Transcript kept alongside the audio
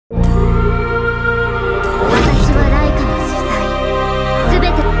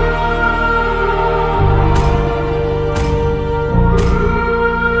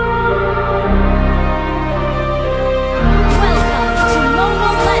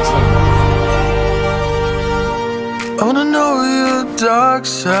I wanna know your dark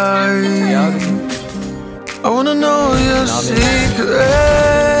side. I wanna know your secrets.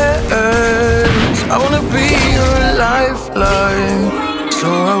 I wanna be your lifeline. So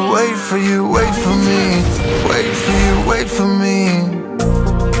I wait for you, wait for me. Wait for you, wait for me.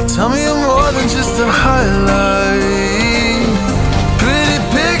 Tell me you're more than just a highlight. Pretty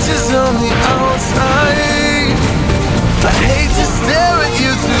pictures on the outside. I hate to stare at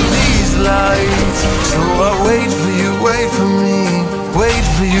you through these lights. So I wait for you, wait for me. Wait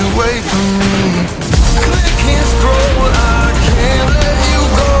for you, wait for me. Click and scroll, I can't let you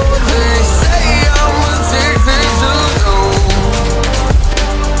go. They say I'm addicted to you.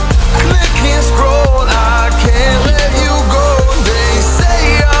 Click and scroll, I can't let you go. They say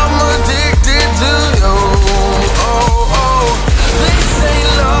I'm addicted to you. Oh, oh. This ain't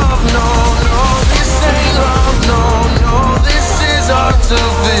love, no, no. This ain't love, no, no. This is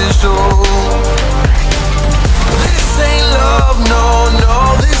artificial. This ain't love, no, no.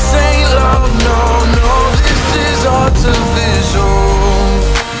 This ain't love, no, no. This is artificial.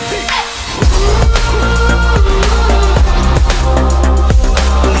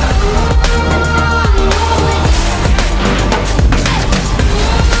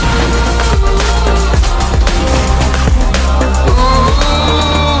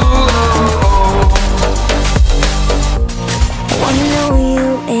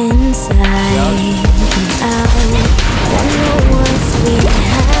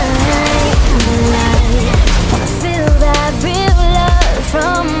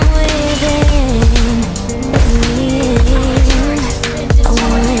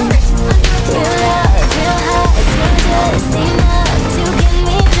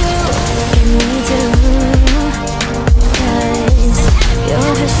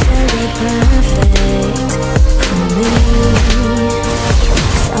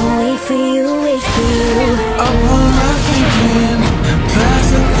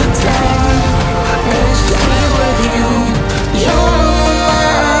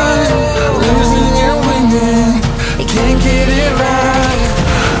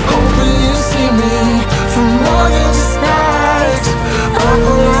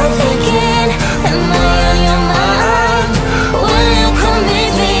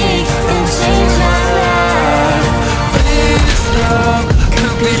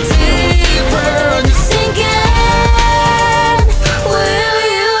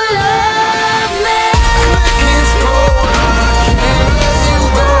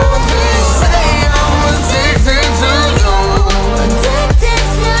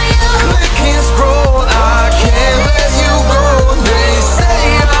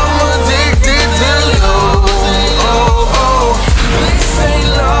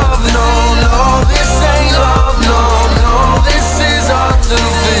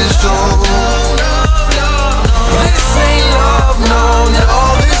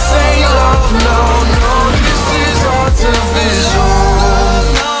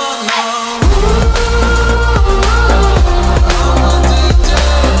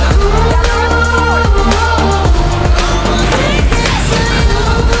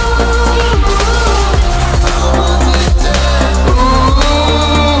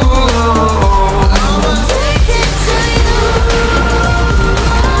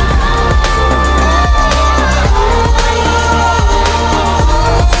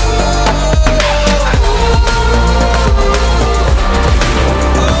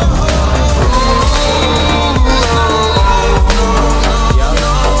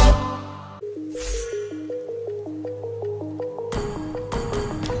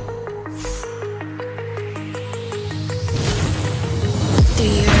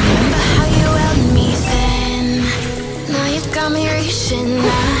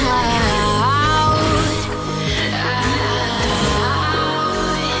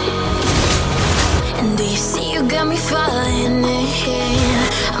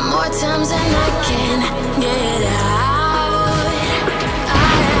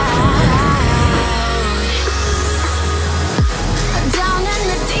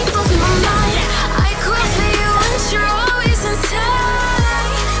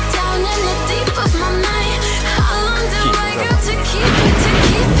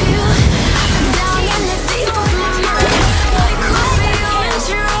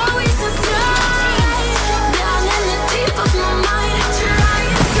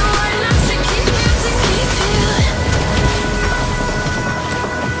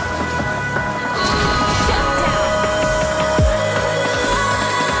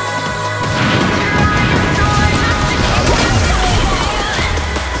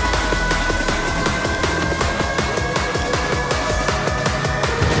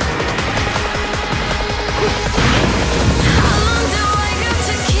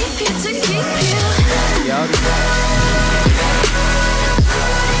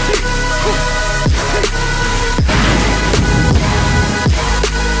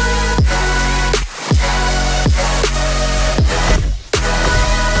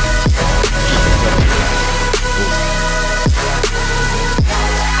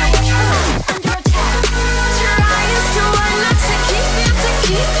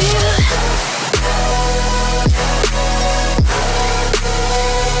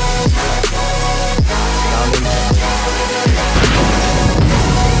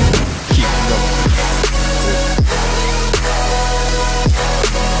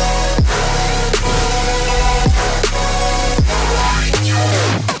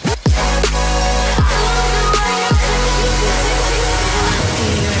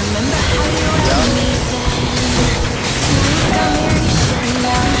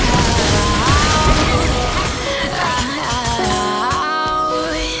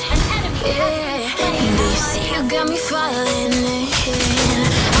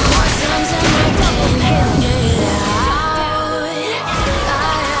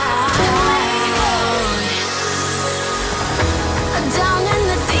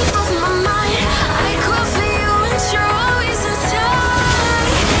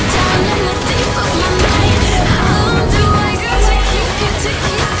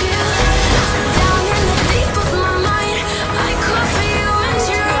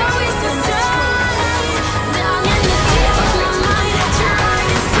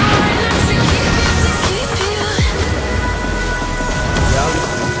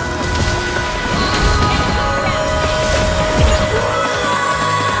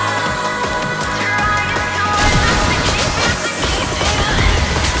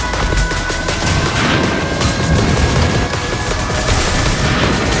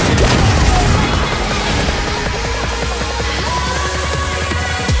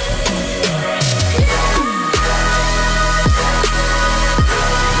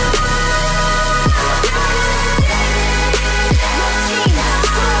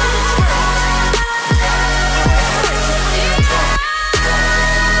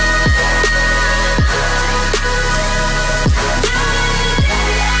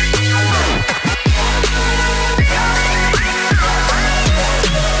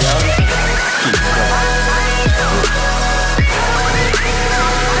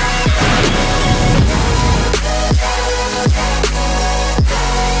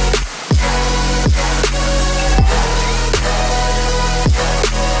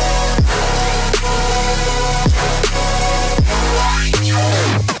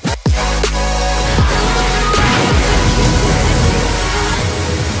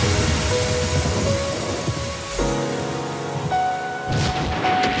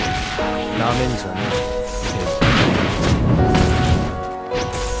 라멘 전에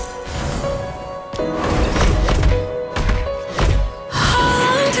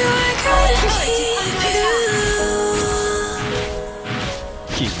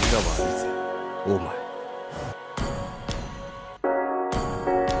기가 막히세요. 오마이.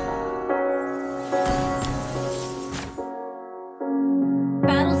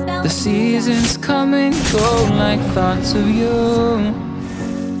 The seasons come and go like thoughts of you.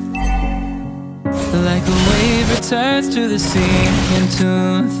 Like a wave returns to the sea,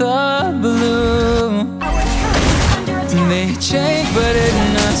 into the blue. They change but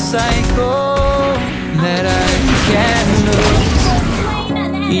in a cycle that I can't lose.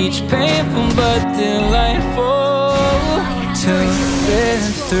 Each painful but delightful to live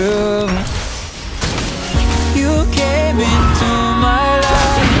through. You came into my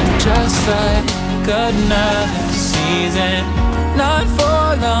life just like another season. Not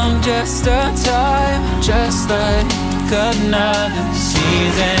for long, just a time, just like another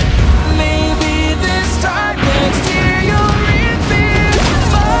season. Maybe this time next year you'll meet me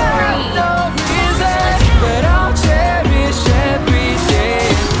for no reason, but I'll cherish every day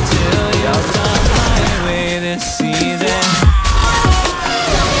till you'll come my way this season.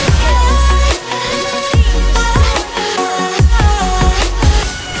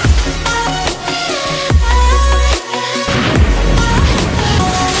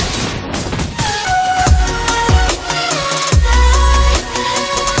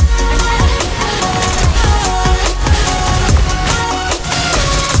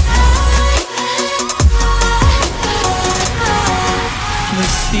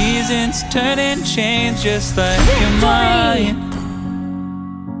 Seasons turn and change just like your mind.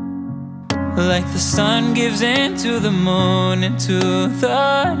 Like the sun gives into the moon, into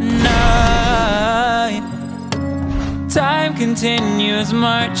the night. Time continues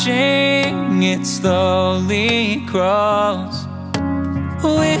marching, it slowly crawls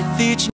with each